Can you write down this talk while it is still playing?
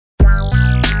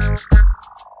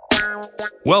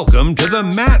Welcome to the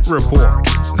Matt Report,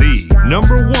 the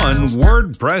 #1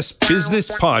 WordPress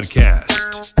business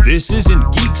podcast. This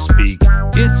isn't geek speak.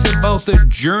 It's about the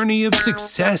journey of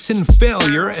success and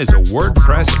failure as a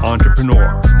WordPress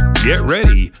entrepreneur. Get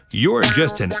ready. You're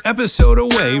just an episode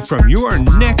away from your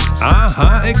next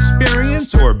aha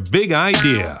experience or big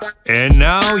idea. And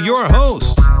now your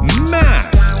host,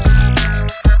 Matt.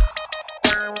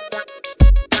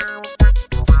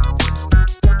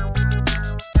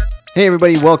 Hey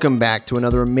everybody, welcome back to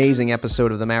another amazing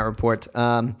episode of the Matt Report.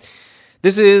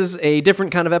 This is a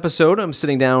different kind of episode. I'm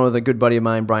sitting down with a good buddy of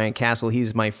mine, Brian Castle.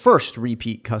 He's my first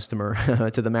repeat customer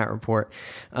to the Matt Report.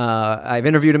 I've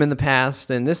interviewed him in the past,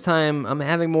 and this time I'm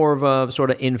having more of a sort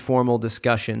of informal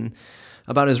discussion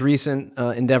about his recent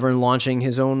endeavor in launching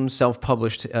his own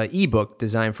self-published ebook,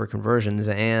 Design for Conversions,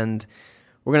 and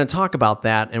we're going to talk about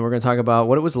that, and we're going to talk about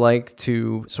what it was like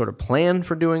to sort of plan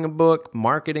for doing a book,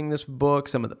 marketing this book,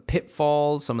 some of the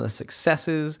pitfalls, some of the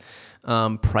successes,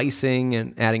 pricing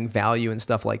and adding value and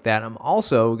stuff like that. I'm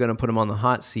also going to put him on the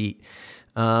hot seat,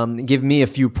 give me a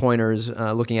few pointers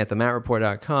looking at the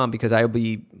mattreport.com, because I'll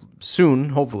be soon,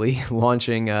 hopefully,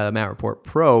 launching Matt Report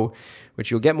Pro,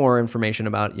 which you'll get more information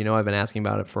about. You know, I've been asking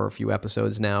about it for a few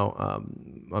episodes now.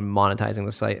 I'm monetizing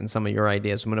the site and some of your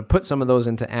ideas. I'm going to put some of those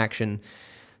into action.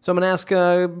 So I'm going to ask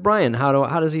Brian,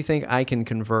 how does he think I can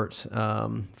convert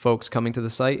folks coming to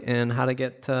the site, and how to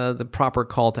get the proper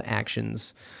call to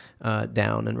actions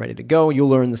down and ready to go. You'll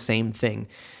learn the same thing.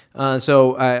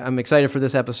 So I'm excited for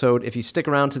this episode. If you stick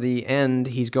around to the end,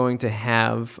 he's going to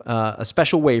have a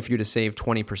special way for you to save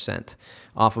 20%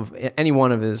 off of any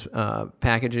one of his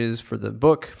packages for the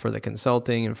book, for the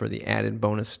consulting, and for the added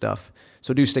bonus stuff.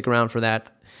 So do stick around for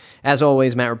that. As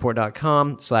always,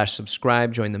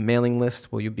 mattreport.com/subscribe. Join the mailing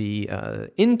list where you'll be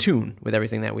in tune with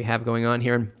everything that we have going on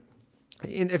here.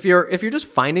 And if you're just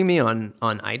finding me on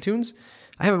iTunes,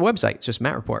 I have a website. It's just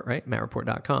Matt Report, right?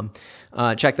 mattreport.com.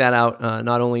 Check that out.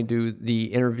 Not only do the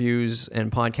interviews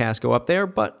and podcasts go up there,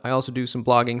 but I also do some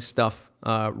blogging stuff.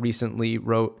 Recently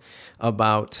wrote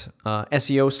about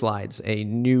SEO Slides, a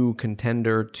new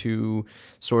contender to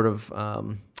sort of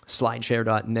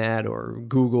slideshare.net or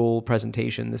Google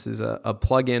presentation. This is a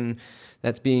plugin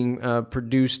that's being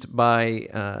produced by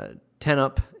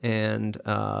 10up and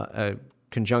a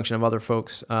conjunction of other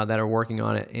folks that are working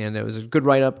on it. And it was a good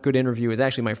write-up, good interview. It's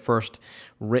actually my first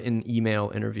written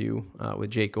email interview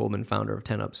with Jake Goldman, founder of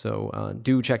 10up. So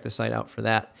do check the site out for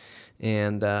that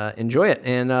and enjoy it.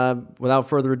 And without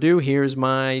further ado, here's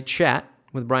my chat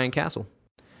with Brian Castle.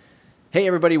 Hey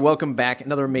everybody, welcome back.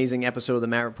 Another amazing episode of the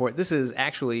Matt Report. This is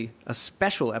actually a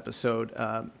special episode.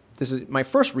 This is my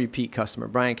first repeat customer,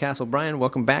 Brian Castle. Brian,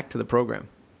 welcome back to the program.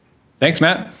 Thanks,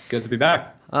 Matt. Good to be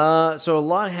back. So a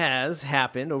lot has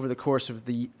happened over the course of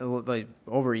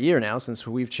over a year now since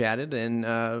we've chatted, and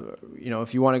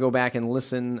if you want to go back and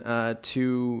listen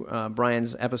to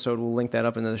Brian's episode, we'll link that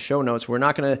up in the show notes. We're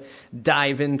not going to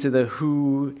dive into the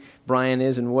who Brian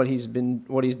is and what he's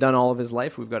done all of his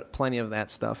life. We've got plenty of that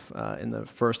stuff in the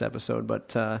first episode,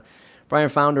 but Brian,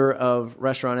 founder of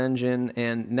Restaurant Engine,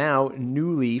 and now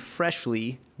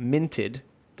freshly minted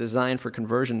Design for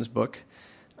Conversions book.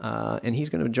 And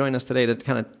he's going to join us today to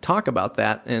kind of talk about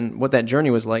that and what that journey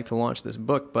was like to launch this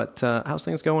book. But how's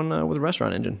things going with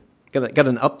Restaurant Engine? Got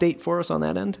an update for us on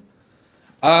that end?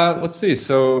 Let's see.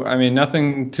 So,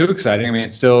 nothing too exciting.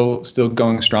 It's still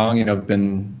going strong.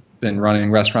 Been running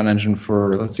Restaurant Engine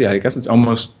for, let's see, I guess it's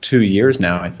almost 2 years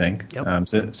now, I think, yep.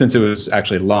 Since it was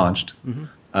actually launched. Mm-hmm.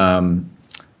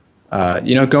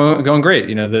 Going great.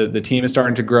 The team is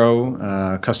starting to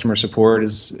grow. Customer support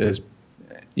is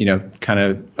kind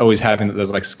of always having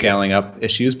those like scaling up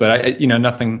issues, but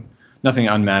nothing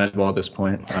unmanageable at this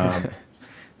point.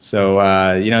 That's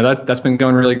been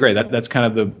going really great. That's kind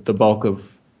of the bulk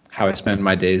of how I spend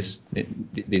my days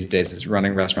these days, is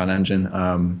running Restaurant Engine.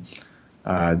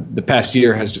 The past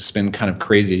year has just been kind of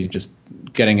crazy, just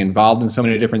getting involved in so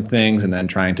many different things and then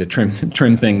trying to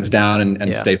trim things down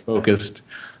and stay focused.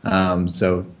 Kind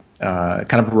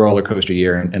of a roller coaster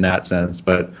year in that sense,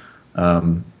 but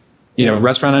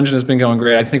Restaurant Engine has been going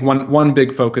great. I think one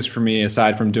big focus for me,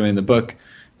 aside from doing the book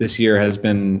this year, has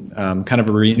been kind of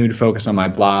a renewed focus on my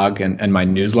blog and my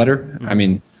newsletter.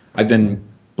 Mm-hmm. I've been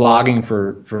blogging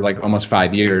for like almost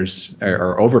 5 years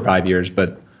or over 5 years,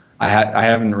 but I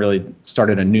haven't really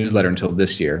started a newsletter until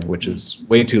this year, which is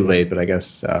way too late, but I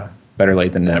guess better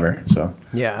late than never. So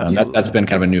yeah, that's been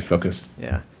kind of a new focus.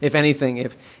 Yeah. If anything,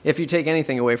 if you take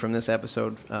anything away from this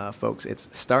episode, folks, it's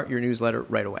start your newsletter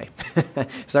right away.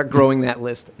 Start growing that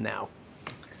list now.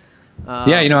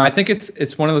 I think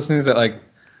it's one of those things that, like,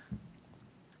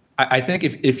 I think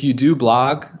if you do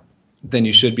blog, then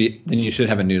you should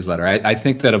have a newsletter. I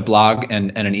think that a blog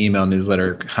and an email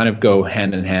newsletter kind of go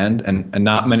hand in hand, and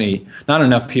not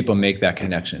enough people make that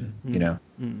connection.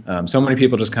 So many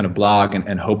people just kind of blog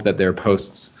and hope that their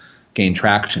posts gain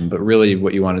traction, but really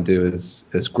what you want to do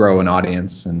is grow an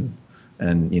audience and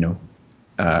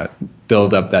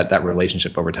build up that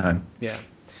relationship over time. Yeah.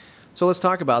 So let's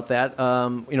talk about that.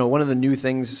 One of the new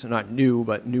things, not new,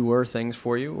 but newer things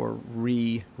for you, or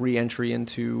re-entry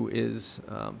into, is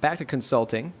back to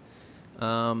consulting,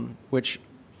 which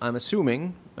I'm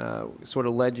assuming sort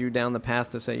of led you down the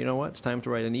path to say, you know what, it's time to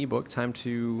write an ebook, time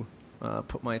to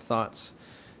put my thoughts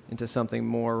into something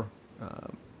more,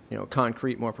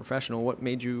 concrete, more professional. What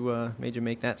made you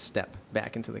make that step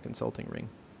back into the consulting ring?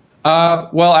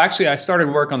 Well, actually, I started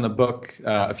work on the book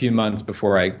a few months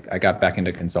before I got back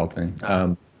into consulting.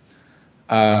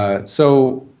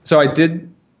 So I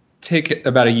did take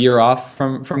about a year off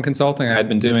from consulting. I had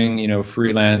been doing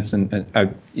freelance and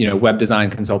web design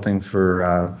consulting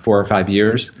for 4 or 5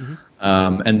 years,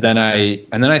 and then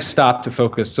I stopped to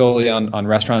focus solely on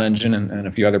Restaurant Engine and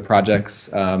a few other projects.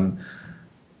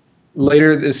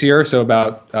 Later this year, so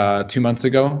about 2 months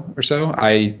ago or so,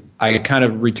 I kind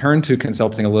of returned to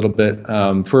consulting a little bit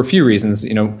for a few reasons.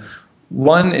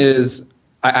 One is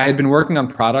I had been working on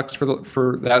products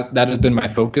for that has been my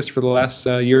focus for the last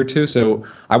year or two. So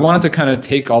I wanted to kind of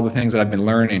take all the things that I've been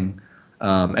learning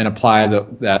and apply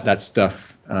that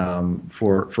stuff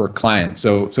for clients.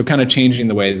 So kind of changing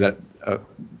the way that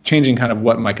changing kind of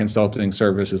what my consulting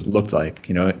services looked like.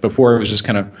 Before it was just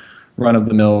kind of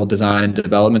run-of-the-mill design and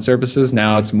development services.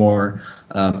 Now it's more,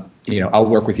 I'll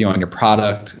work with you on your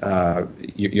product,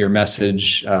 your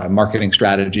message, marketing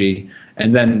strategy,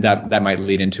 and then that might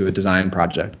lead into a design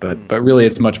project. But really,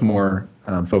 it's much more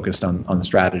focused on the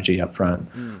strategy up front.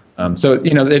 So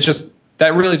it's just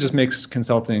that really just makes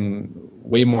consulting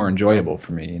way more enjoyable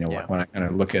for me. When I kind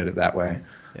of look at it that way.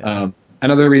 Yeah.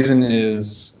 Another reason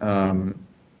is.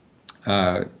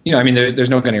 There's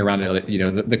no getting around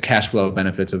it. The cash flow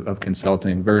benefits of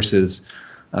consulting versus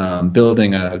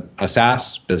building a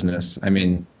SaaS business. I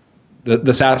mean,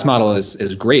 the SaaS model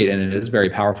is great and it is very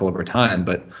powerful over time,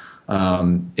 but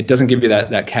it doesn't give you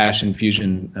that cash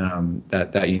infusion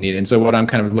that you need. And so what I'm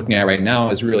kind of looking at right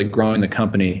now is really growing the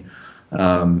company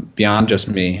beyond just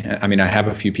me. I mean, I have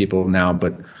a few people now,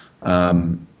 but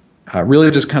really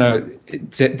just kind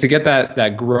of to get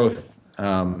that growth.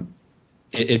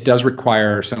 It does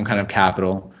require some kind of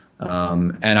capital,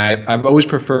 and I've always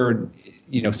preferred,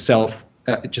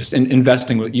 just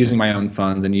investing with using my own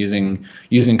funds and using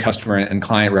customer and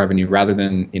client revenue rather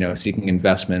than seeking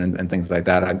investment and things like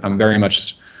that. I'm very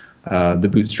much the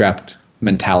bootstrapped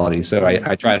mentality. So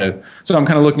I try to. So I'm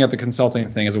kind of looking at the consulting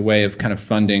thing as a way of kind of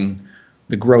funding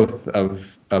the growth of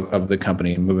the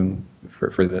company moving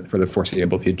for the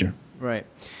foreseeable future. Right.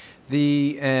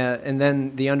 And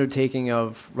then the undertaking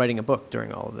of writing a book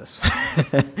during all of this.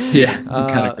 Yeah,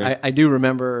 kind of crazy. I do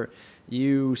remember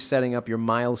you setting up your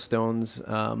milestones.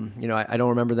 I don't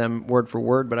remember them word for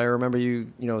word, but I remember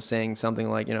you, saying something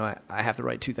like, I have to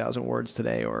write 2,000 words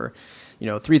today, or,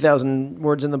 3,000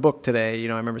 words in the book today.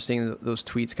 I remember seeing those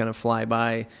tweets kind of fly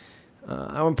by.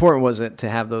 How important was it to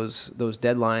have those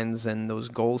deadlines and those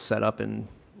goals set up, and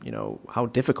how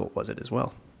difficult was it as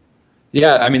well?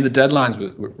 Yeah, I mean the deadlines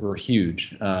were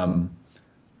huge.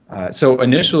 So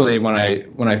initially, when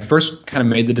I first kind of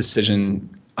made the decision,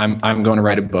 I'm going to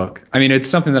write a book. I mean, it's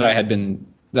something that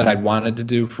I'd wanted to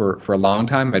do for a long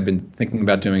time. I'd been thinking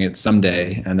about doing it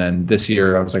someday, and then this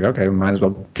year I was like, okay, we might as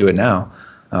well do it now.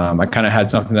 I kind of had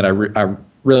something that I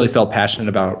really felt passionate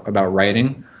about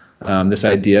writing. This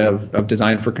idea of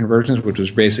design for conversions, which was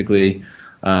basically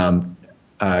kind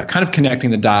of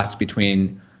connecting the dots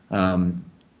between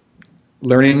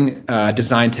learning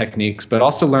design techniques, but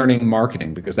also learning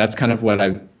marketing, because that's kind of what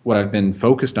I've been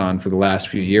focused on for the last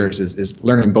few years is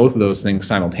learning both of those things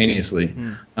simultaneously.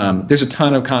 There's a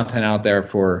ton of content out there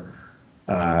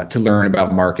to learn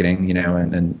about marketing,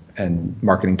 and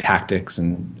marketing tactics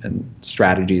and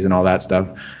strategies and all that stuff.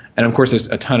 And of course, there's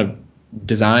a ton of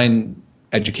design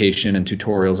education and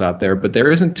tutorials out there, but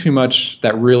there isn't too much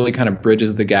that really kind of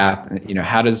bridges the gap.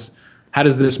 How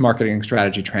does this marketing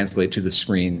strategy translate to the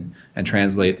screen and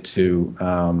translate to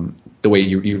the way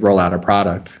you roll out a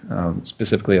product,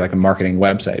 specifically like a marketing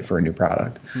website for a new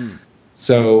product?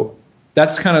 So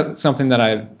that's kind of something that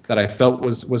I felt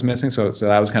was missing. So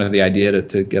that was kind of the idea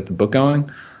to get the book going.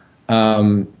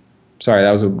 Sorry,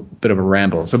 that was a bit of a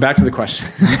ramble. So back to the question.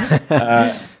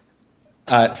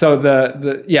 So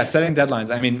setting deadlines.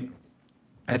 I mean,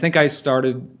 I think I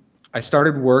started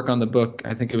work on the book,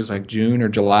 I think it was like June or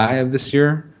July of this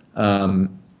year.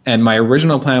 and my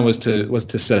original plan was to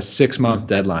set a 6-month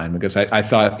deadline, because I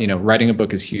thought, writing a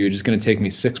book is huge. It's going to take me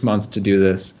 6 months to do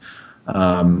this.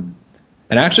 And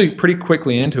actually pretty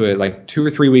quickly into it, like 2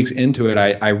 or 3 weeks into it,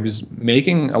 I was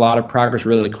making a lot of progress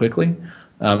really quickly.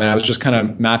 And I was just kind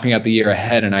of mapping out the year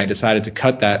ahead, and I decided to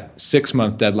cut that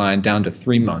 6-month deadline down to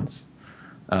 3 months,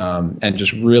 and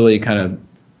just really kind of,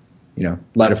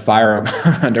 light a fire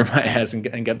up under my ass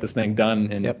and get this thing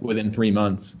done within 3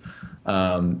 months.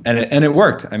 And it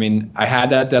worked. I mean, I had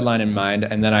that deadline in mind,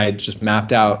 and then I just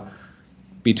mapped out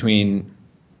between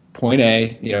point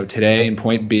A, today, and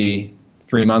point B,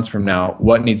 3 months from now,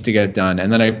 what needs to get done.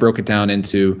 And then I broke it down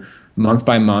into month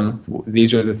by month.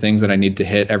 These are the things that I need to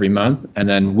hit every month, and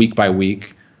then week by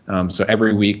week. So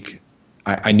every week,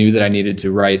 I knew that I needed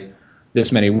to write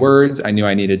this many words. I knew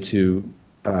I needed to.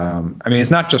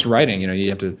 It's not just writing. You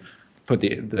have to put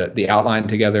the outline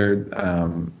together,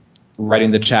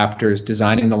 writing the chapters,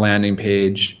 designing the landing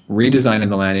page, redesigning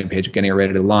the landing page, getting it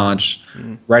ready to launch,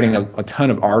 writing a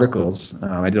ton of articles.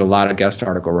 I did a lot of guest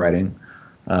article writing.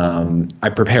 I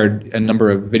prepared a number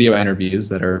of video interviews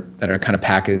that are kind of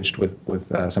packaged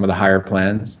with some of the higher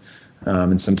plans,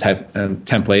 and some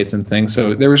templates and things.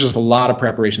 So there was just a lot of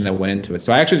preparation that went into it.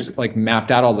 So I actually just mapped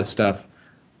out all this stuff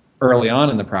early on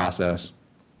in the process.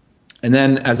 And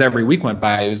then as every week went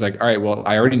by, it was like, all right, well,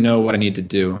 I already know what I need to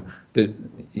do.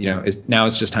 Now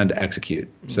it's just time to execute.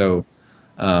 So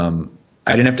I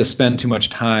didn't have to spend too much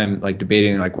time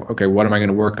debating okay, what am I going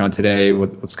to work on today?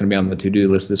 What's going to be on the to-do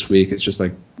list this week? It's just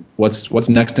what's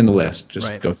next in the list?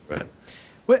 Just go through it.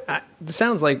 It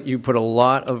sounds like you put a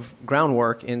lot of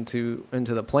groundwork into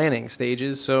the planning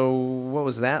stages. So what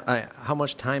was that? How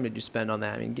much time did you spend on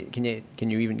that? I mean, can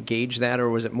you even gauge that, or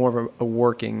was it more of a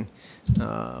working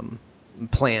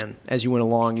plan as you went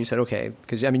along? You said, okay,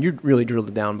 because you really drilled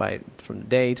it down from the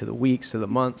day to the weeks to the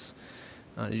months.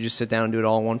 Did you just sit down and do it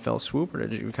all in one fell swoop, or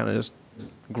did you kind of just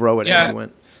grow it as you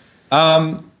went?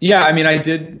 I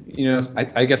did.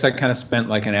 I guess I kind of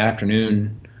spent an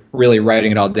afternoon really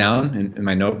writing it all down in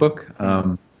my notebook,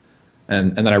 and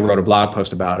then I wrote a blog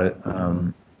post about it.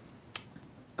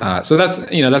 So that's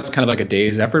kind of like a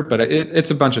day's effort, but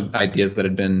it's a bunch of ideas that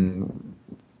had been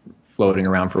floating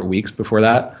around for weeks before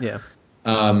that. Yeah.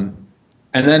 And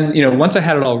then once I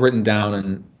had it all written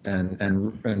down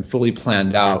and fully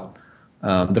planned out.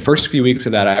 The first few weeks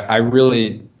of that, I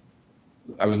would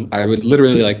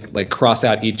literally cross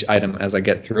out each item as I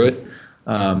get through it,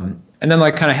 and then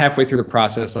kind of halfway through the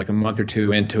process, a month or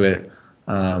two into it,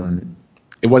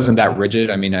 it wasn't that rigid.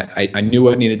 I knew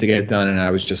what needed to get done, and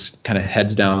I was just kind of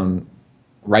heads down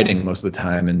writing most of the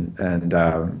time, and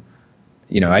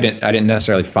I didn't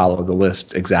necessarily follow the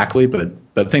list exactly,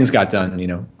 but things got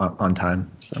done on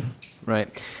time. So right,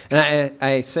 and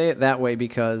I say it that way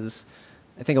because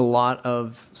I think a lot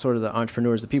of sort of the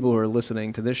entrepreneurs, the people who are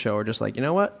listening to this show, are just like, you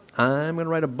know what? I'm going to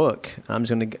write a book. I'm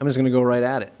just going to go right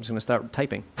at it. I'm just going to start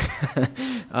typing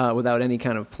without any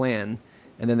kind of plan,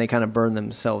 and then they kind of burn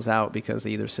themselves out because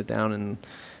they either sit down and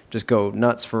just go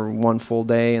nuts for one full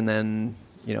day, and then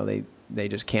they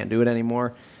just can't do it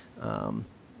anymore.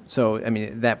 So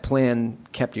that plan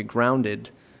kept you grounded,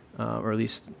 or at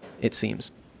least it seems.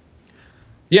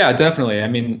 Yeah, definitely.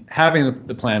 Having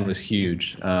the plan was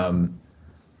huge.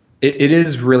 It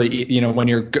is really, when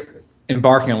you're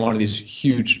embarking on one of these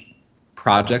huge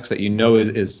projects that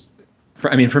is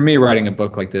for me, writing a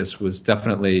book like this was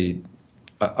definitely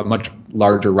a much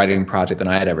larger writing project than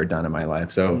I had ever done in my life.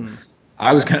 So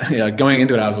I was kind of, going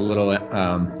into it, I was a little,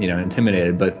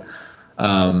 intimidated, but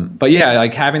yeah,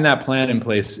 having that plan in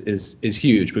place is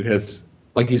huge, because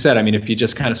like you said, if you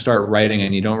just kind of start writing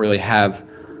and you don't really have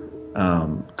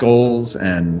goals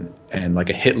and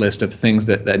a hit list of things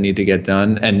that need to get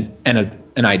done, and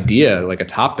an idea, a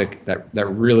topic that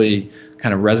really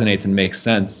kind of resonates and makes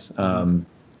sense,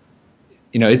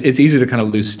 it's easy to kind of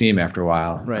lose steam after a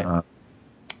while. Right.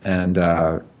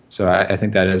 So I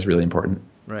think that is really important.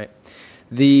 Right.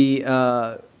 The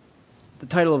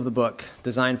title of the book,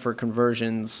 Design for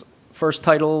Conversions, first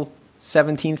title,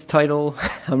 17th title,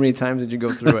 how many times did you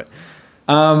go through it?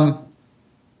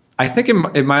 I think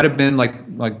it might have been like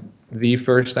the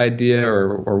first idea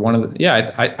or one of the,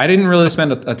 I didn't really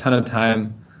spend a ton of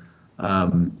time,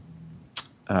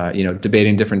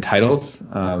 debating different titles,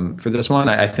 for this one.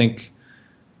 I think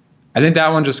that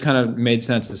one just kind of made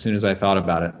sense as soon as I thought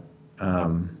about it.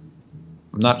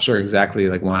 I'm not sure exactly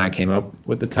when I came up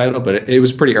with the title, but it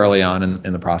was pretty early on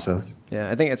in the process. Yeah,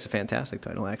 I think it's a fantastic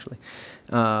title, actually.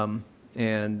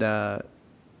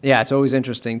 It's always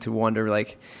interesting to wonder,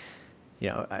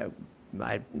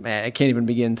 I can't even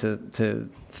begin to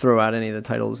throw out any of the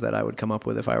titles that I would come up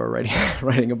with if I were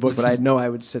writing a book. But I know I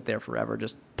would sit there forever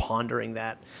just pondering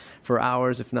that for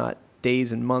hours, if not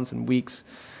days and months and weeks,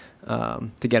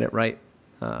 to get it right,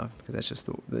 because that's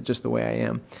just the way I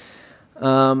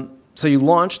am. So you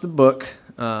launched the book.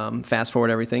 Fast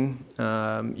forward everything.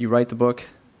 You write the book.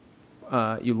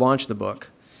 You launched the book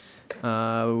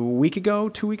a week ago,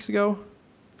 2 weeks ago.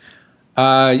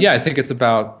 Yeah, I think it's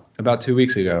about 2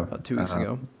 weeks ago. About 2 weeks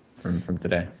ago. From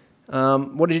today.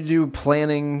 What did you do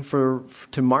planning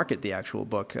to market the actual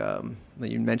book?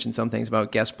 You mentioned some things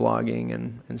about guest blogging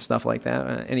and stuff like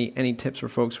that. Any tips for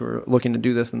folks who are looking to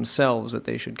do this themselves that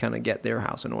they should kind of get their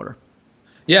house in order?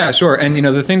 Yeah, sure. And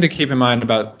the thing to keep in mind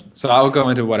so I'll go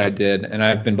into what I did, and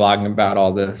I've been blogging about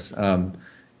all this.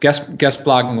 Guest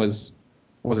blogging was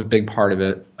a big part of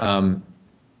it.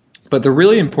 But the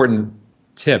really important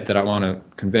tip that I want to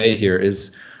convey here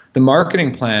is the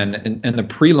marketing plan and the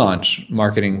pre-launch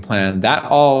marketing plan, that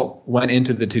all went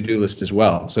into the to-do list as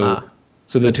well. So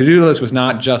the to-do list was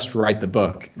not just write the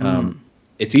book.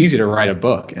 It's easy to write a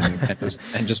book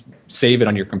and just save it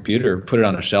on your computer, put it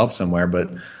on a shelf somewhere. But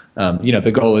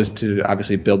the goal is to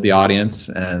obviously build the audience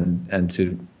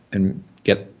and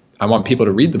get. I want people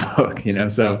to read the book.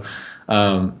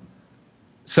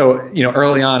 So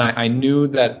early on, I knew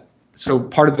that. So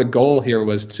part of the goal here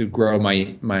was to grow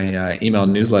my email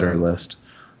newsletter list,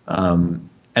 and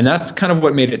that's kind of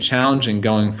what made it challenging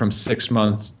going from 6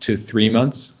 months to 3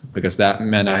 months, because that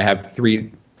meant I have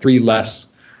three less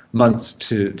months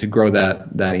to grow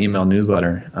that email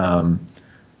newsletter.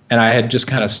 And I had just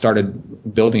kind of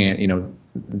started building it,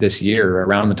 this year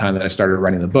around the time that I started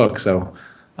writing the book. So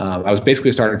I was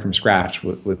basically starting from scratch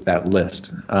with that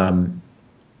list.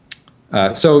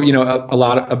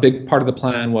 A big part of the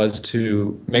plan was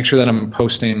to make sure that I'm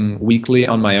posting weekly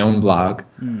on my own blog,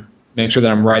 make sure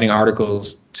that I'm writing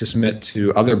articles to submit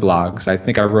to other blogs. I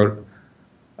think I wrote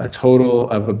a total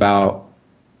of about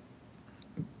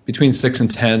between 6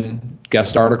 and 10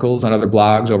 guest articles on other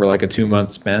blogs over like a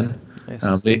 2-month span, nice.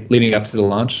 Leading up to the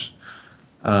launch.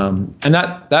 And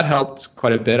that helped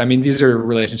quite a bit. I mean, these are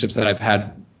relationships that I've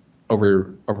had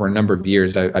over a number of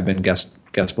years. I've been guest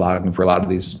blogging for a lot of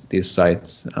these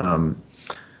sites.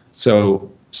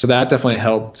 So that definitely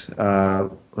helped.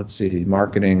 Let's see,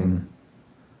 marketing.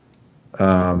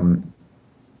 I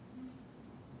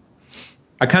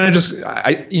kind of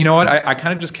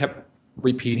just kept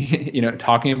repeating,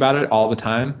 talking about it all the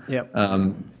time. Yep.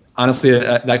 Honestly,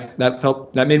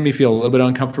 that made me feel a little bit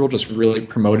uncomfortable, just really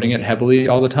promoting it heavily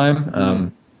all the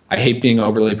time. I hate being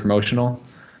overly promotional,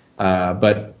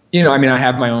 but I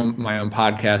have my own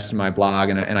podcast and my blog,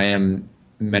 and I am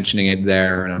mentioning it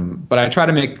there. But I try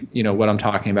to make what I'm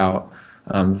talking about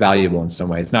valuable in some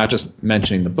way. It's not just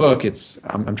mentioning the book.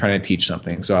 I'm trying to teach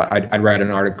something. So I'd write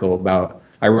an article about.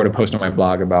 I wrote a post on my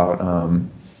blog about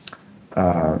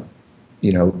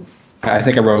I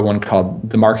think I wrote one called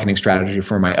 "The Marketing Strategy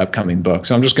for My Upcoming Book."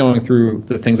 So I'm just going through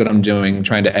the things that I'm doing,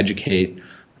 trying to educate,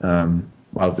 while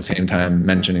at the same time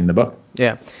mentioning the book.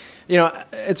 Yeah.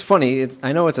 It's funny.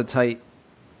 I know it's a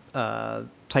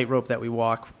tightrope that we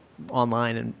walk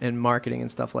online and marketing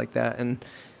and stuff like that. And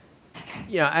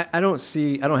I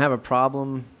don't have a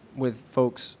problem with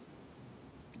folks,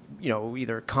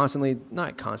 either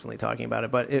not constantly talking about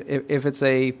it, but if it's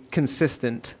a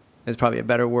consistent, is probably a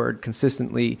better word,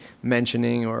 consistently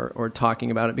mentioning or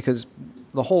talking about it, because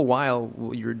the whole while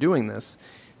you're doing this,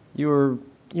 you're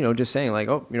just saying like,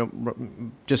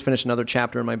 just finished another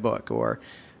chapter in my book, or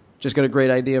just got a great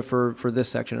idea for this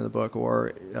section of the book,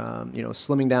 or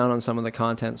slimming down on some of the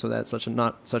content so that's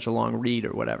not such a long read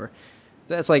or whatever.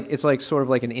 It's like sort of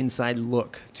like an inside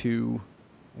look to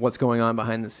what's going on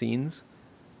behind the scenes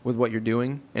with what you're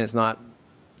doing, and it's not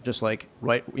just like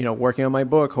working on my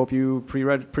book. Hope you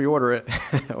pre-order it,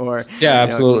 or yeah,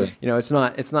 absolutely.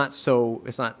 It's not so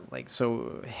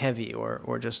heavy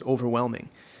or just overwhelming.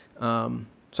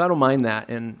 So I don't mind that,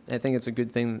 and I think it's a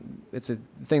good thing. It's a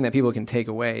thing that people can take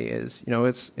away is,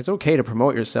 it's okay to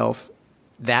promote yourself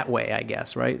that way, I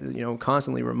guess, right?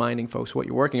 Constantly reminding folks what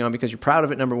you're working on because you're proud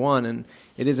of it, number one, and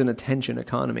it is an attention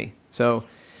economy. So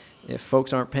if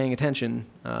folks aren't paying attention,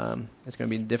 it's going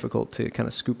to be difficult to kind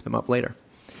of scoop them up later.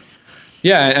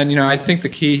 Yeah, and I think the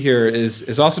key here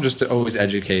is also just to always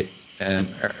educate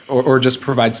or just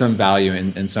provide some value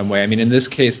in some way. I mean, in this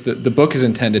case, the book is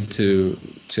intended to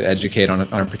educate on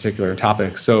a particular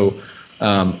topic. So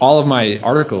all of my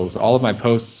articles, all of my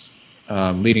posts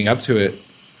leading up to it,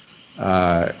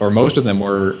 or most of them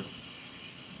were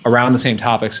around the same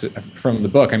topics from the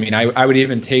book. I mean, I would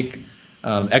even take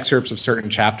excerpts of certain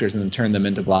chapters and then turn them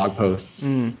into blog posts.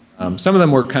 Some of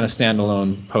them were kind of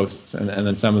standalone posts, and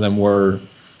then some of them were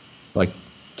like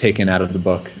taken out of the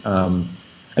book.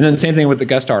 And then the same thing with the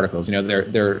guest articles.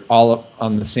 They're all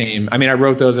on the same. I mean, I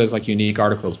wrote those as like unique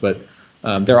articles, but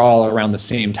they're all around the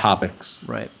same topics,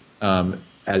 right?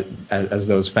 As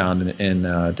those found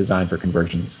in Design for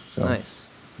Conversions. So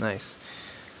nice.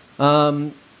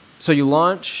 So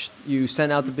you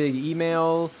send out the big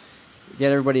email,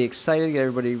 get everybody excited, get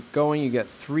everybody going. You get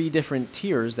 3 different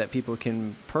tiers that people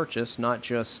can purchase, not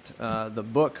just the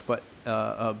book, but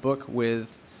a book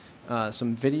with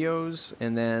some videos,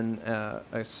 and then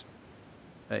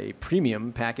a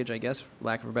premium package, I guess, for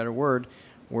lack of a better word,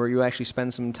 where you actually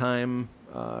spend some time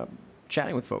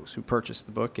chatting with folks who purchase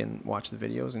the book and watch the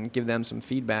videos and give them some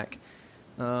feedback.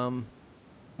 How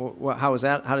was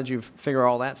that? How did you figure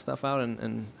all that stuff out,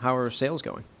 and how are sales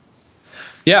going?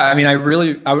 Yeah, I mean, I am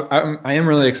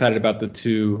really excited about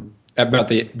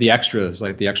the extras,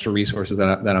 like the extra resources that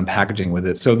I'm packaging with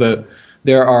it. So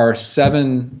there are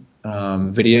 7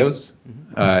 videos,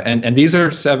 and these are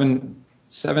seven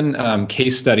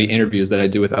case study interviews that I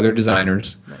do with other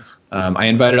designers. Nice. I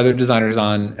invited other designers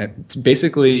on to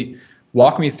basically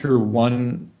walk me through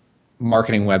one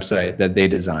marketing website that they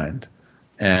designed,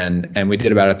 and we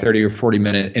did about a 30 or 40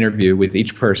 minute interview with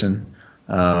each person,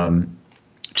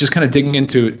 just kind of digging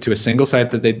into a single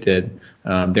site that they did,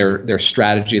 their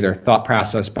strategy, their thought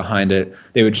process behind it.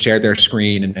 They would share their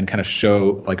screen and kind of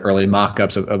show like early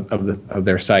mock-ups of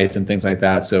their sites and things like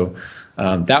that. So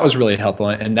that was really helpful,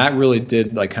 and that really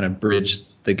did like kind of bridge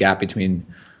the gap between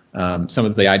some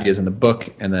of the ideas in the book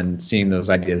and then seeing those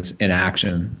ideas in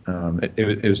action.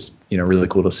 It was really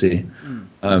cool to see.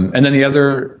 And then the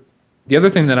other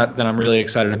thing that I'm really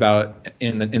excited about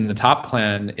in the top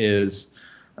plan is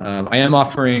I am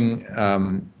offering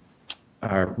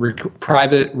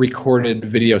private recorded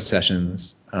video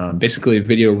sessions, basically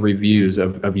video reviews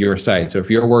of your site. So if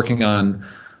you're working on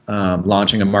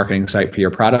launching a marketing site for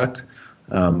your product,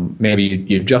 maybe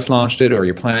you've just launched it, or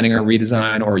you're planning a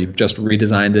redesign, or you've just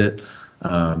redesigned it,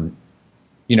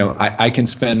 I can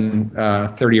spend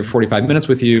 30 or 45 minutes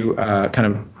with you, kind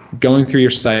of going through your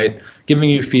site, giving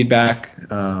you feedback,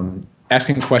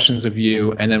 asking questions of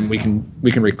you, and then we can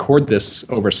record this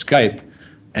over Skype,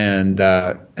 and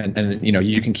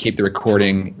you can keep the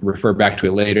recording, refer back to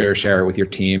it later, share it with your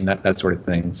team, that sort of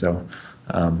thing. So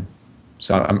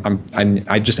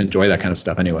I just enjoy that kind of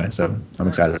stuff anyway. So I'm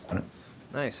excited about it.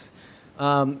 Nice.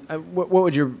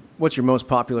 What's your most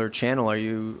popular channel? Are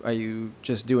you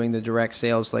just doing the direct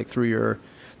sales like through your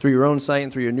own site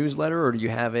and through your newsletter, or do you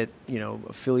have it,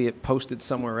 affiliate posted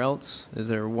somewhere else? Is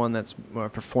there one that's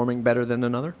performing better than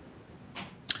another?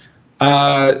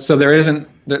 So there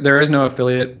is no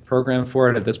affiliate program for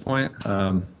it at this point.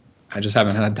 I just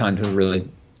haven't had time to really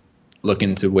look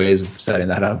into ways of setting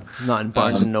that up. Not in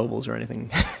Barnes and Nobles or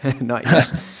anything. Not yet.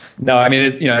 No, I mean,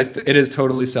 it is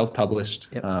totally self-published.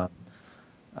 Yep.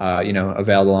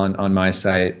 Available on my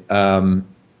site.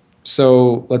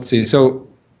 So let's see. So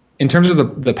in terms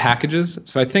of the packages,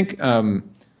 so I think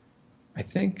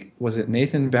was it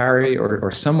Nathan Barry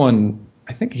or someone?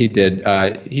 I think he did.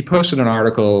 He posted an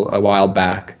article a while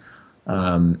back,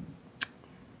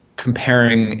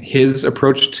 comparing his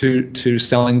approach to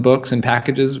selling books and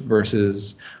packages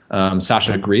versus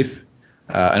Sasha Grief,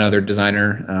 another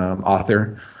designer,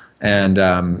 author, and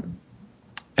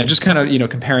just kind of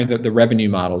comparing the revenue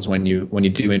models when you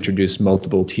do introduce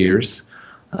multiple tiers.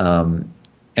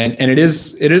 And it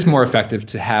is more effective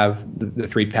to have the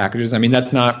 3 packages. I mean,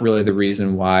 that's not really the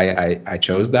reason why I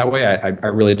chose that way. I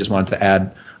really just wanted to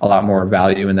add a lot more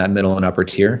value in that middle and upper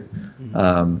tier.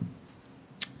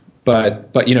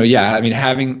 But yeah, I mean,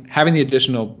 having the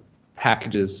additional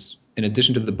packages in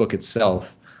addition to the book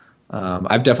itself,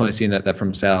 I've definitely seen that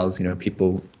from sales.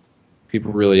 People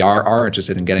really are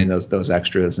interested in getting those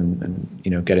extras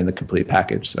and getting the complete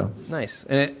package. So nice,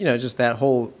 and just that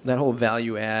whole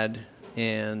value add.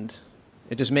 And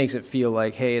it just makes it feel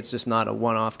like, hey, it's just not a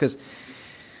one-off, because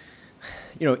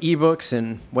ebooks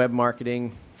and web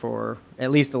marketing for at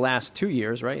least the last 2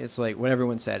 years, right? It's like what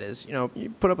everyone said is,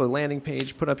 you put up a landing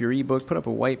page, put up your ebook, put up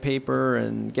a white paper,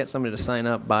 and get somebody to sign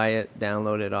up, buy it,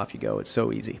 download it, off you go. It's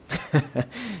so easy.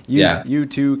 You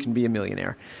too can be a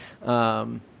millionaire.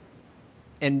 And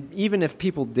even if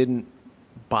people didn't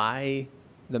buy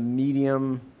the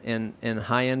medium and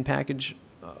high-end package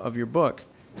of your book,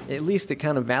 at least it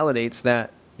kind of validates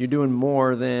that you're doing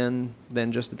more than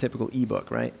just the typical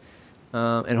ebook, right?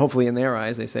 And hopefully in their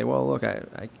eyes, they say, well, look,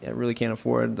 I really can't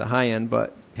afford the high end,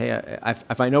 but hey,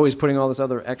 if I know he's putting all this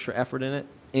other extra effort in it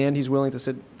and he's willing to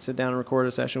sit down and record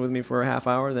a session with me for a half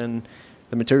hour, then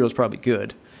the material is probably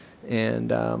good.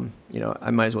 And,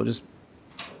 I might as well just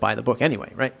buy the book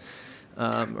anyway, right?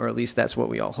 Or at least that's what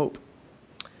we all hope.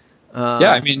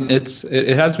 Yeah, I mean, it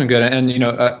has been good, and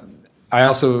I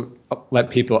also let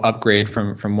people upgrade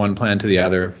from one plan to the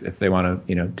other if they want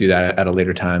to do that at a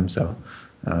later time. So,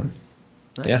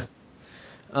 nice.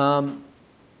 Yeah.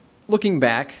 Looking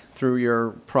back through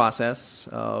your process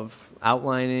of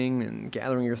outlining and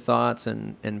gathering your thoughts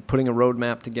and putting a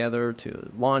roadmap together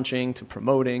to launching to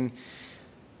promoting,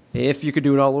 if you could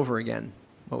do it all over again,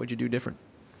 what would you do different?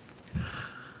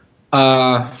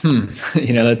 That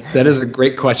is a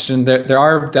great question. There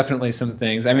are definitely some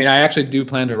things. I mean, I actually do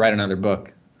plan to write another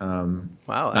book.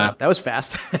 Wow, that was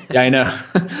fast. Yeah, I know.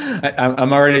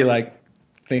 I'm already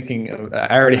thinking.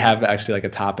 I already have actually a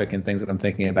topic and things that I'm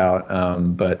thinking about.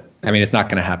 But I mean, it's not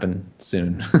going to happen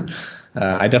soon.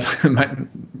 I definitely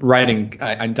writing.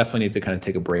 I definitely need to kind of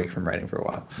take a break from writing for a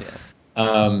while.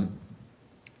 Yeah.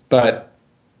 But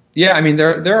yeah, I mean,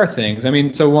 there are things. I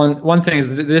mean, so one thing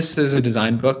is this is a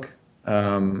design book.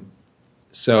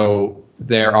 So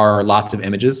there are lots of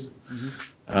images.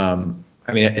 Mm-hmm.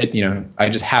 I mean, I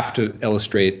just have to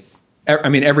illustrate. I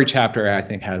mean, every chapter I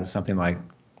think has something like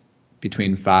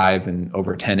between 5 and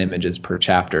over 10 images per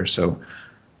chapter. So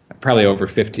probably over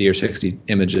 50 or 60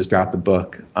 images throughout the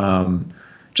book.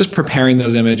 Just preparing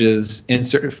those images,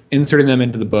 inserting them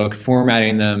into the book,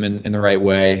 formatting them in the right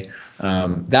way.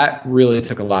 That really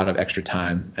took a lot of extra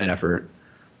time and effort.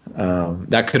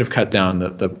 That could have cut down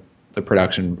the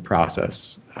production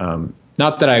process.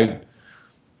 Not that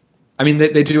I mean,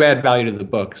 they do add value to the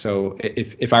book. So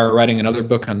if I were writing another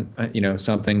book on,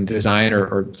 something design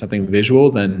or something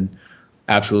visual, then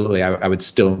absolutely I would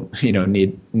still,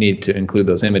 need to include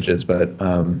those images. But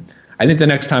I think the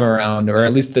next time around, or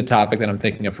at least the topic that I'm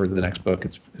thinking of for the next book,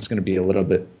 it's going to be a little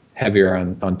bit heavier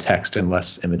on text and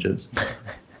less images.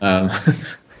 Yeah,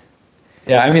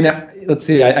 I mean, let's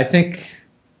see. I think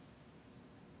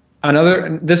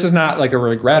this is not like a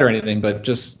regret or anything, but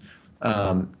just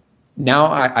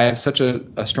now I have such a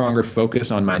stronger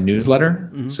focus on my newsletter.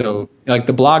 Mm-hmm. So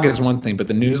the blog is one thing, but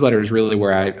the newsletter is really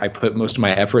where I put most of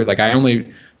my effort. I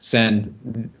only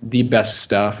send the best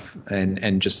stuff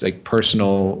and just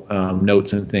personal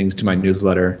notes and things to my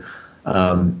newsletter.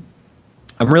 I'm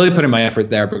really putting my effort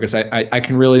there because I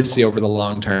can really see over the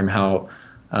long term how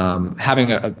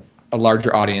having a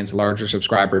larger audience, a larger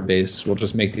subscriber base will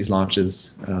just make these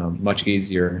launches much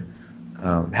easier.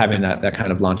 Having that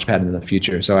kind of launch pad in the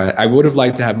future. So I would have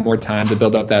liked to have more time to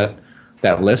build up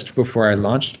that list before I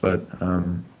launched, but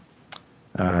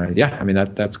yeah, I mean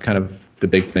that's kind of the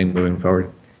big thing moving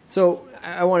forward. So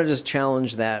I want to just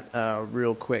challenge that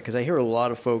real quick because I hear a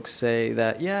lot of folks say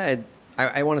that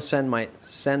I want to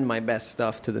send my best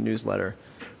stuff to the newsletter,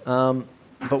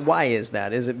 but why is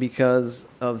that? Is it because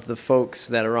of the folks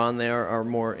that are on there are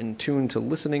more in tune to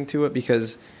listening to it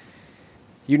because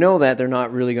that they're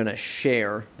not really going to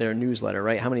share their newsletter,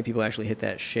 right? How many people actually hit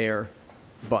that share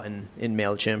button in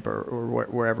MailChimp or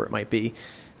wherever it might be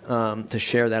to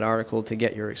share that article to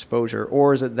get your exposure?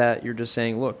 Or is it that you're just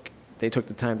saying, look, they took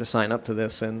the time to sign up to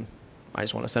this and I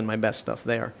just want to send my best stuff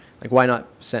there? Why not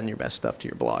send your best stuff to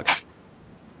your blog?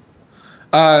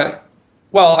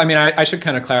 Well, I mean, I should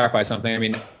kind of clarify something. I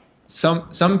mean,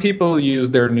 some people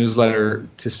use their newsletter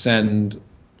to send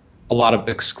a lot of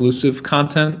exclusive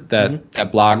content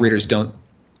that blog readers don't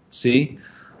see.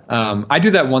 I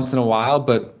do that once in a while,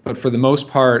 but for the most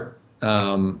part,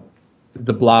 the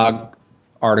blog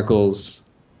articles.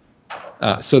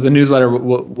 So the newsletter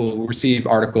will receive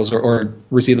articles or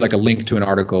receive a link to an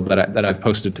article that I've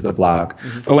posted to the blog.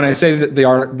 Mm-hmm. But when I say that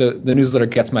the newsletter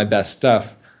gets my best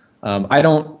stuff, I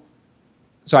don't.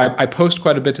 So I post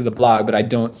quite a bit to the blog, but I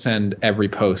don't send every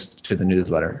post to the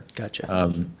newsletter.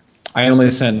 Gotcha. I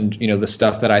only send, the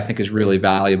stuff that I think is really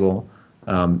valuable,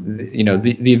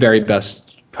 the very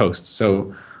best posts.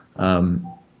 So,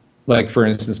 for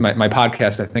instance, my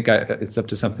podcast, I think it's up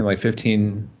to something like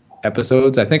 15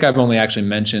 episodes. I think I've only actually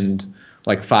mentioned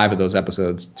 5 of those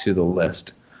episodes to the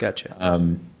list. Gotcha.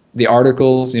 The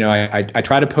articles, I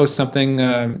try to post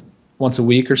something once a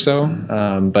week or so,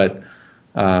 but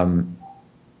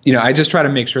I just try to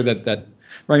make sure that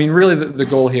I mean, really, the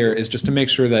goal here is just to make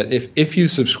sure that if you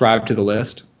subscribe to the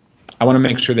list, I want to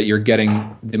make sure that you're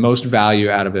getting the most value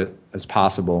out of it as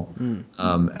possible. Mm.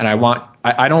 And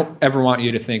I don't ever want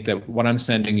you to think that what I'm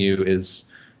sending you is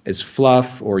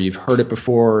fluff or you've heard it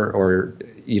before or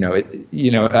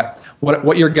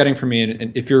what you're getting from me.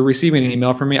 And if you're receiving an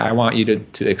email from me, I want you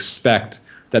to expect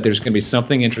that there's going to be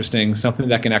something interesting, something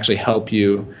that can actually help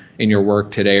you in your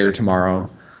work today or tomorrow.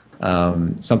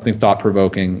 Something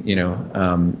thought-provoking,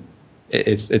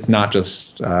 it's not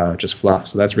just fluff.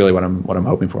 So that's really what I'm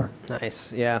hoping for.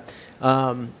 Nice, yeah.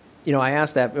 I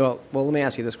asked that. Well, let me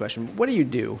ask you this question: what do you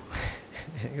do?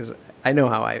 Because I know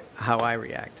how I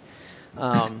react.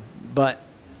 But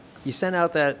you send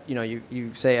out that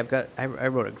you say I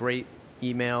wrote a great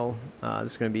email.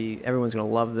 This is going to be everyone's going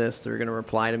to love this. They're going to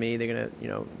reply to me. They're going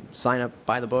to sign up,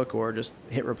 buy the book, or just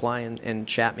hit reply and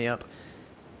chat me up.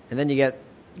 And then you get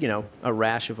a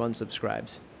rash of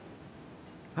unsubscribes.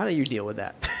 How do you deal with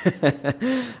that?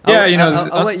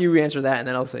 I'll let you answer that, and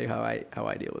then I'll say how I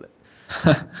deal with it.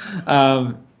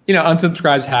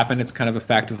 Unsubscribes happen. It's kind of a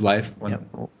fact of life when,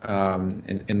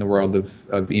 in the world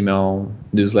of email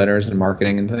newsletters and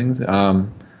marketing and things.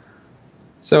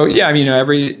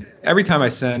 Every time I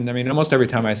send, almost every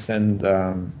time I send,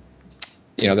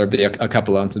 there'll be a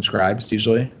couple of unsubscribes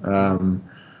usually.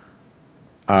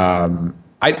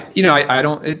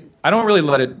 I don't really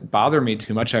let it bother me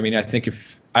too much. I think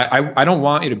if I don't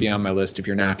want you to be on my list if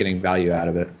you're not getting value out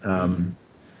of it.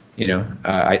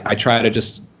 I try to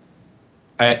just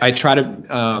I try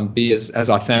to be as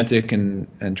authentic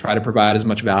and try to provide as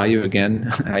much value.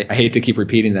 Again, I hate to keep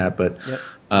repeating that, but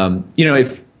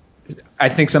if I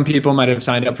think some people might have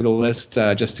signed up for the list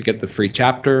just to get the free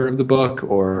chapter of the book,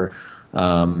 or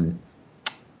they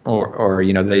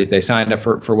signed up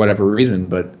for whatever reason,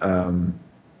 but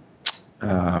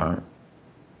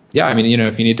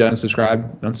if you need to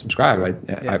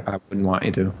unsubscribe. I wouldn't want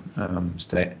you to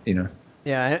stay.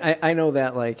 Yeah, I know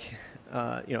that.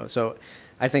 So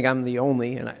I think I'm the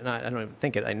only, and I don't even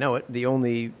think it. I know it. The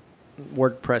only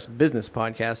WordPress business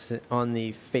podcast on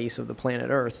the face of the planet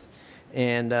Earth,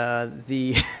 and I'll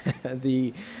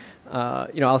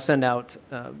send out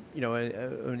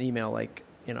an email like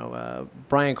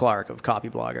Brian Clark of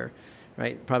Copyblogger,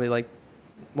 right? Probably like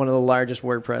one of the largest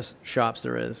WordPress shops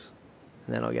there is,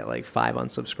 and then I'll get like 5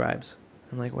 unsubscribes.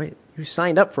 I'm like, wait, you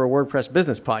signed up for a WordPress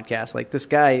business podcast? Like, this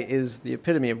guy is the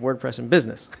epitome of WordPress and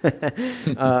business.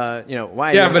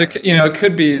 Why? Yeah, but it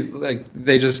could be like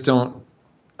they just don't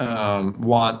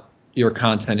want your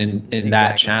content in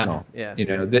that channel. Yeah.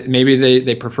 Maybe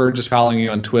they prefer just following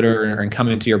you on Twitter and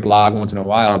coming to your blog once in a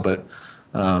while, but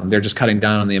they're just cutting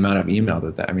down on the amount of email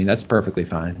that's perfectly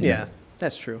fine. Yeah,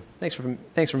 that's true. Thanks for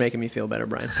making me feel better,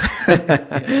 Brian.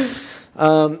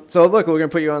 So look, we're going to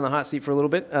put you on the hot seat for a little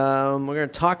bit. We're going to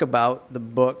talk about the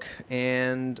book,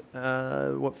 and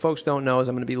what folks don't know is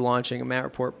I'm going to be launching a Matt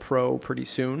Report Pro pretty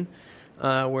soon,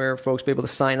 where folks will be able to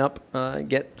sign up,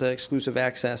 get exclusive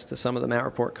access to some of the Matt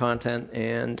Report content,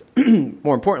 and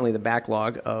more importantly, the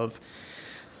backlog of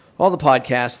all the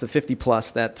podcasts, the 50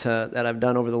 plus that I've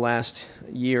done over the last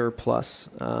year plus.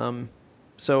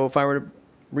 So if I were to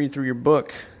read through your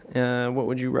book, what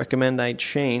would you recommend I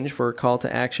change for a call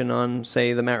to action on,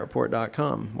 say,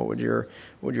 thematreport.com? What would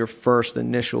your first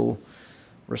initial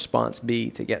response be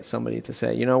to get somebody to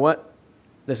say, you know what,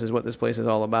 this is what this place is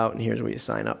all about, and here's where you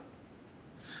sign up?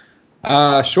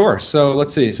 Sure. So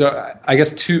let's see. So I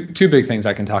guess two big things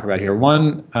I can talk about here.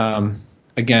 One,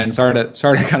 again, sorry to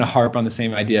kind of harp on the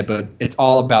same idea, but it's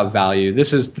all about value.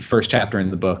 This is the first chapter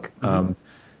in the book.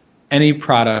 Any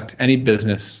product, any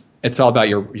business, it's all about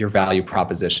your value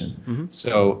proposition. Mm-hmm.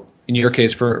 So in your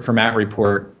case, for Matt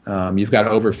Report, you've got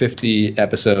over 50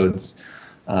 episodes,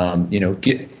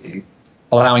 allowing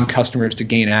customers to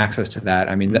gain access to that.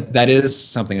 That is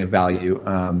something of value.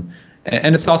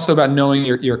 And it's also about knowing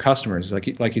your customers. Like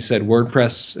you said,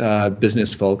 WordPress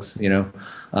business folks,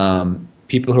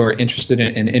 people who are interested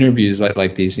in interviews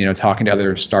like these, talking to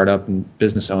other startup and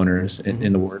business owners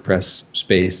in the WordPress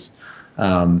space.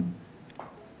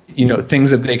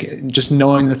 Things that just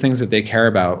knowing the things that they care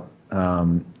about,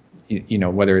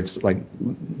 whether it's like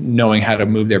knowing how to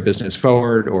move their business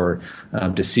forward, or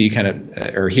to see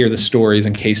or hear the stories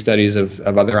and case studies of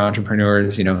other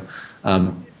entrepreneurs,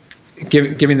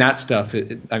 giving that stuff.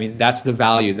 That's the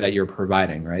value that you're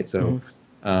providing, right? So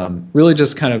really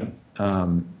just kind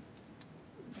of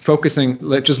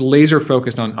focusing, just laser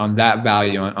focused on that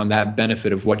value, on that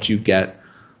benefit of what you get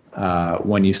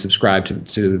when you subscribe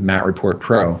to Matt Report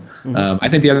Pro. I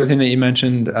think the other thing that you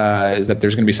mentioned is that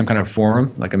there's going to be some kind of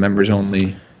forum, like a members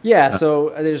only. Yeah,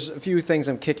 so there's a few things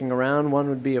I'm kicking around. One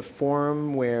would be a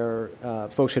forum where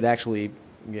folks could actually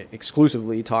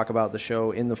exclusively talk about the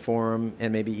show in the forum,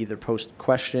 and maybe either post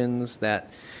questions that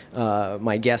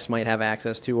my guests might have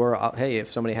access to, or hey,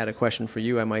 if somebody had a question for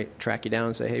you, I might track you down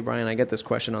and say, hey, Brian, I get this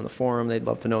question on the forum. They'd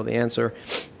love to know the answer,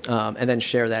 and then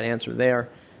share that answer there.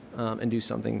 And do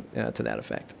something to that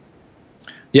effect.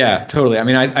 Yeah, totally.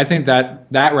 I think that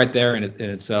right there in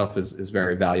itself is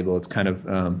very valuable. It's kind of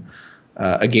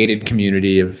a gated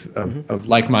community of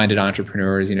like-minded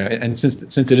entrepreneurs, and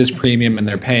since it is premium and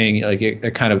they're paying, like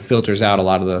it kind of filters out a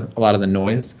lot of the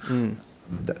noise.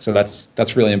 So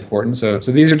that's really important. So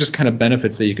these are just kind of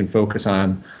benefits that you can focus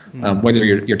on, whether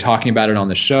you're talking about it on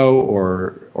the show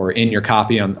or in your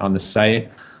copy on the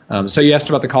site. So you asked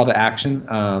about the call to action.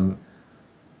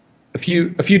 A few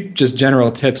just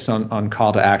general tips on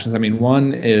call to actions. I mean,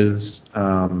 one is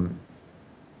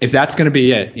if that's going to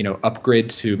be it, upgrade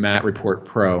to Matt Report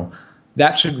Pro.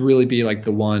 That should really be like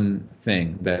the one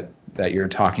thing that you're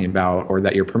talking about or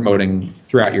that you're promoting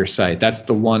throughout your site. That's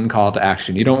the one call to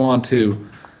action. You don't want to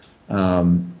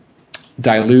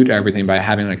dilute everything by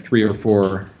having like 3 or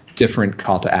 4 different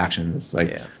call to actions.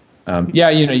 Like,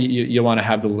 you want to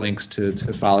have the links to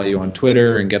follow you on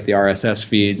Twitter and get the RSS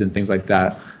feeds and things like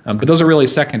that. But those are really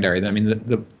secondary. I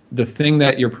mean, the thing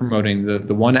that you're promoting,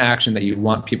 the one action that you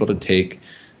want people to take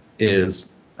is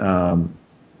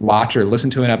watch or listen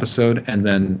to an episode and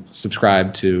then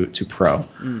subscribe to Pro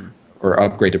or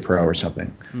upgrade to Pro or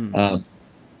something.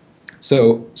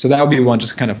 So that would be one,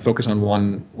 just kind of focus on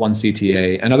one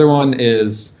CTA. Another one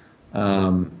is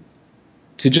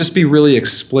to just be really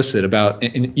explicit about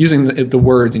using the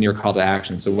words in your call to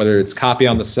action. So whether it's copy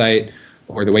on the site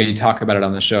or the way you talk about it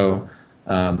on the show,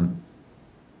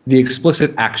 the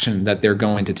explicit action that they're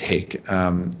going to take.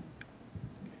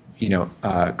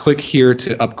 Click here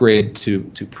to upgrade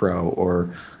to Pro,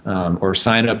 or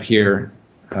sign up here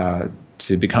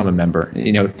to become a member.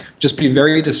 Just be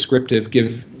very descriptive.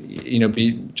 Be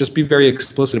very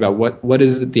explicit about what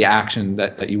is the action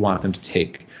that you want them to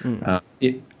take. A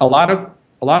lot of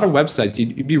websites,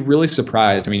 you'd be really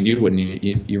surprised. I mean, you wouldn't.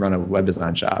 You run a web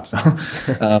design shop, so.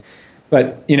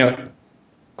 But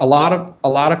a lot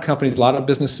of companies, a lot of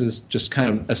businesses just kind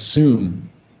of assume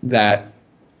that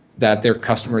their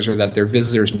customers or that their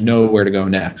visitors know where to go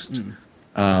next.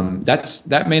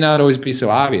 That may not always be so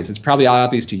obvious. It's probably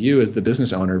obvious to you as the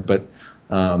business owner, but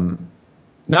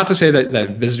not to say that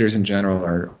visitors in general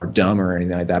are dumb or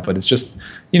anything like that. But it's just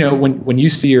when you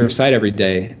see your site every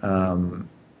day,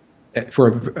 for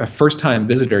a first-time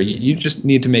visitor, you just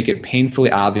need to make it painfully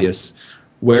obvious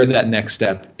where that next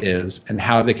step is and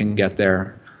how they can get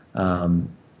there,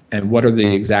 and what are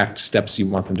the exact steps you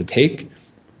want them to take.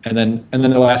 And then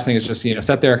the last thing is just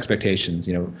set their expectations.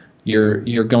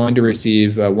 You're going to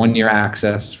receive 1-year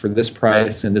access for this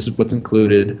price, and this is what's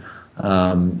included.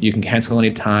 You can cancel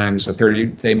any time. So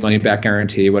 30-day money back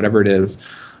guarantee, whatever it is.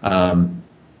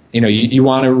 You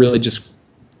want to really just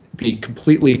be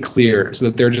completely clear so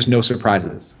that there are just no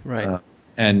surprises. Right.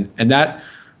 And that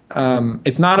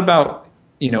it's not about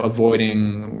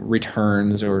avoiding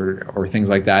returns or things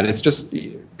like that. It's just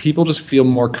people just feel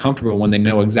more comfortable when they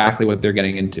know exactly what they're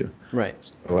getting into. Right.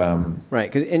 So,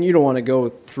 right. And you don't want to go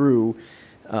through,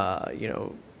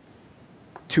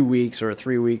 2 weeks or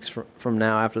 3 weeks from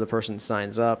now after the person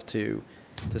signs up to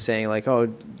saying like,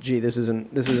 oh, gee, this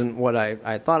isn't what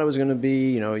I thought it was going to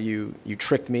be. You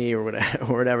tricked me or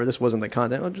whatever. This wasn't the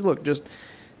content. Look, just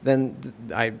then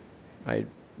I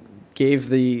gave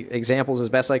the examples as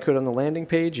best I could on the landing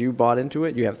page. You bought into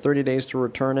it. You have 30 days to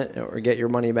return it or get your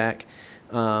money back.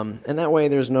 And that way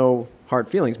there's no hard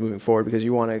feelings moving forward because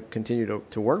you want to continue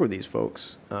to work with these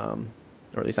folks. Or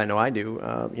at least I know I do,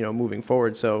 moving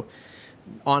forward. So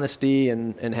honesty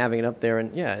and having it up there.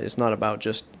 And yeah, it's not about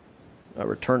just a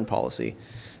return policy,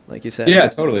 like you said. Yeah,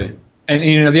 totally.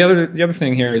 And the other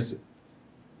thing here is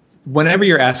whenever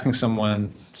you're asking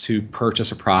someone to purchase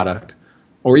a product,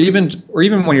 or even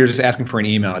when you're just asking for an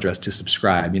email address to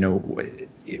subscribe,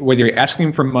 whether you're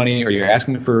asking for money or you're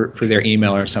asking for their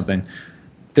email or something,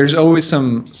 there's always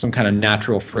some kind of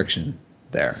natural friction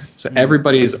there. So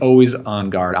everybody is always on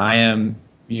guard. I am,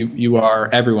 you are,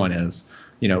 everyone is,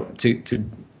 to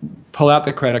pull out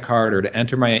the credit card or to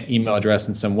enter my email address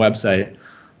in some website.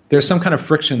 There's some kind of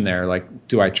friction there. Like,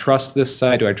 do I trust this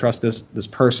site? Do I trust this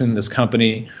person, this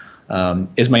company?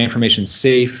 Is my information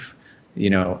safe?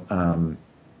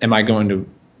 Am I going to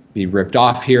be ripped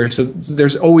off here? So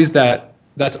there's always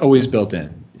that's always built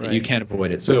in. Right. You can't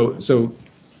avoid it. So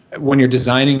when you're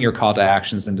designing your call to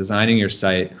actions and designing your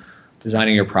site,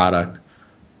 designing your product,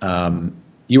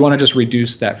 you want to just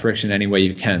reduce that friction any way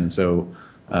you can. So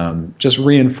just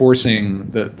reinforcing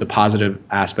the positive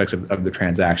aspects of the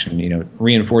transaction,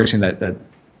 reinforcing that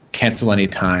cancel any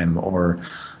time or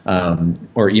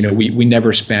we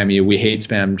never spam you. We hate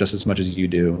spam just as much as you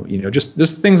do.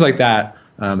 Just things like that.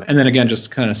 And then again,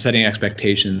 just kind of setting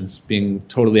expectations, being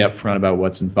totally upfront about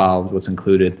what's involved, what's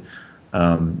included.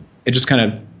 It just kind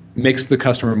of makes the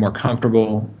customer more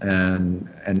comfortable and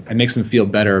makes them feel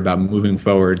better about moving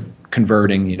forward,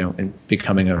 converting, and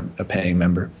becoming a paying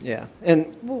member. Yeah.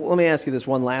 And let me ask you this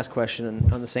one last question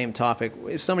on the same topic.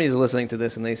 If somebody's listening to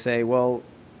this and they say, well,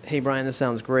 hey, Brian, this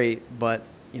sounds great, but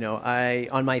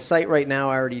on my site right now,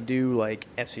 I already do like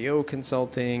SEO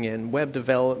consulting and web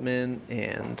development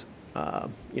and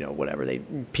whatever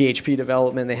PHP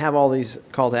development. They have all these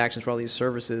call to actions for all these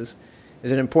services.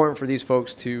 Is it important for these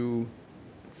folks to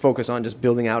focus on just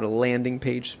building out a landing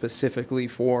page specifically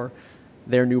for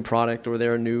their new product or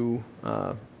their new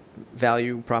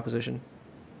value proposition?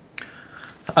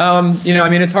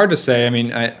 It's hard to say. I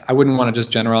mean, I wouldn't want to just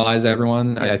generalize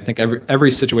everyone. I think every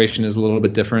situation is a little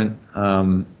bit different.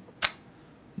 I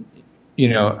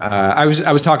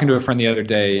was talking to a friend the other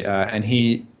day, and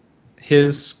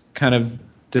his kind of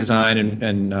design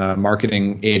and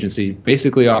marketing agency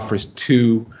basically offers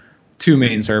two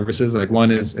main services. Like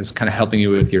one is kind of helping you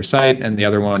with your site, and the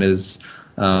other one is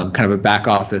kind of a back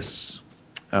office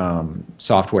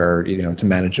software, to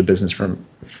manage a business from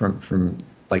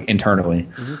like internally.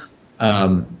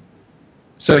 Mm-hmm.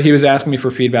 So he was asking me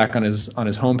for feedback on his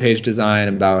homepage design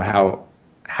about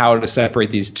how to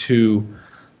separate these two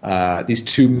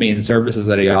main services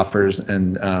that he offers,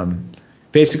 and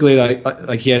basically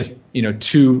like he has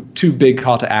two big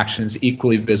call to actions,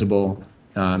 equally visible,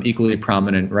 equally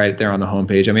prominent right there on the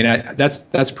homepage. I mean,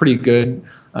 that's pretty good.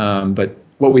 But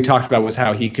what we talked about was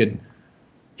how he could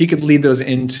lead those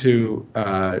into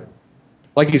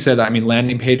like you said, I mean,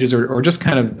 landing pages or just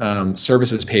kind of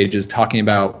services pages talking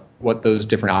about what those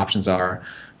different options are.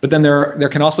 But then there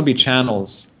can also be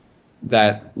channels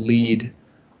that lead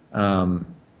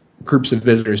groups of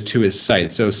visitors to his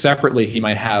site. So separately, he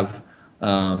might have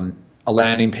a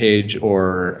landing page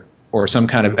or some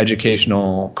kind of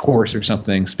educational course or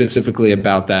something specifically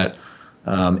about that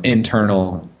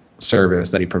internal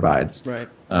service that he provides. Right.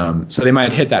 So they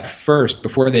might hit that first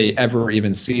before they ever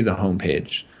even see the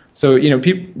homepage. So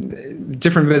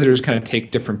different visitors kind of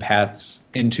take different paths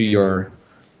into your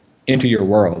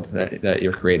world that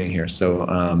you're creating here. So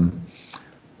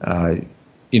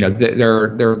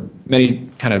there are many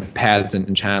kind of paths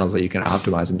and channels that you can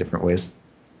optimize in different ways.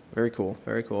 Very cool.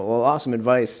 Very cool. Well, awesome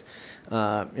advice.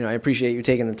 I appreciate you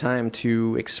taking the time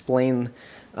to explain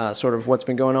sort of what's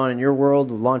been going on in your world,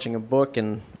 launching a book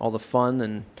and all the fun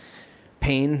and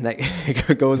pain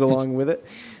that goes along with it.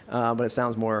 But it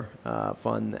sounds more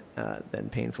fun than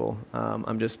painful.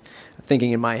 I'm just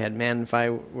thinking in my head, man, if I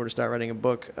were to start writing a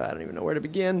book, I don't even know where to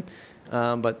begin.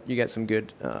 But you got some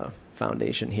good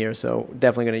foundation here, so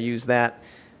definitely going to use that.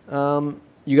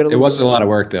 It was a lot of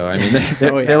work, though. I mean,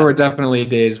 there were definitely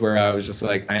days where I was just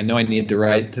like, I know I need to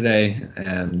write today,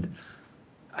 and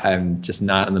I'm just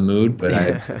not in the mood, but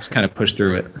I just kind of pushed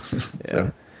through it.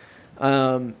 Yeah.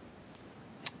 So.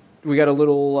 We got a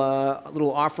little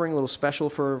offering, a little special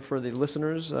for the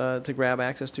listeners to grab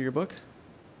access to your book.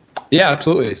 Yeah,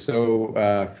 absolutely.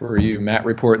 So for you Matt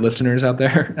Report listeners out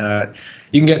there,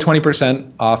 you can get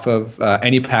 20% off of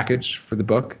any package for the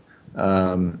book.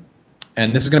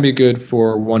 And this is going to be good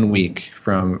for 1 week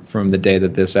from the day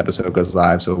that this episode goes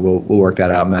live. So we'll work that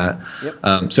out, Matt.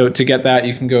 Yep. So to get that,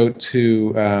 you can go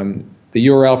to the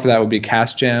URL for that would be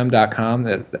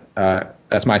castjam.com.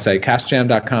 That's my site,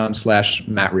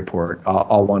 castjam.com/Matt Report,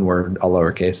 all one word, all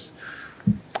lowercase.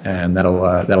 And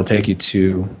that'll take you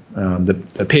to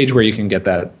the page where you can get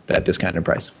that discounted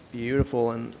price.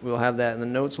 Beautiful, and we'll have that in the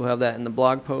notes. We'll have that in the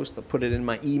blog post. I'll put it in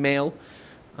my email,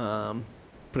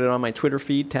 put it on my Twitter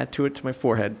feed, tattoo it to my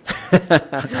forehead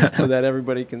so that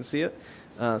everybody can see it,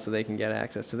 so they can get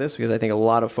access to this, because I think a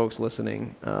lot of folks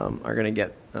listening are going to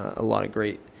get a lot of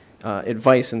great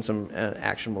advice and some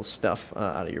actionable stuff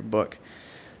out of your book.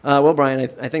 Well, Brian,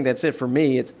 I think that's it for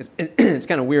me. It's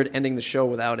kind of weird ending the show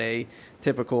without a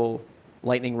typical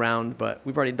lightning round, but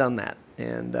we've already done that.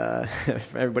 And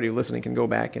everybody listening can go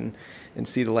back and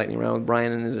see the lightning round with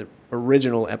Brian in his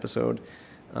original episode.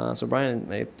 So,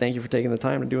 Brian, thank you for taking the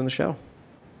time and doing the show.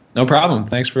 No problem.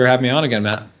 Thanks for having me on again,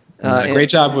 Matt. Great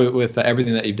job with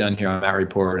everything that you've done here on Matt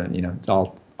Report, and it's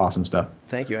all awesome stuff.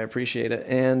 Thank you. I appreciate it.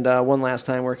 And one last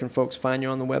time, where can folks find you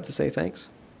on the web to say thanks?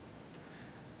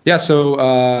 Yeah,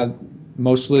 so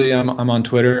mostly I'm on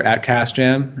Twitter at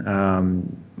CastJam.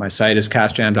 My site is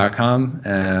castjam.com,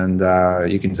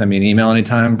 and you can send me an email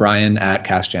anytime,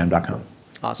 brian@castjam.com.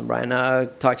 Awesome, Brian.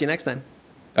 Talk to you next time.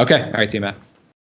 Okay. All right. See you, Matt.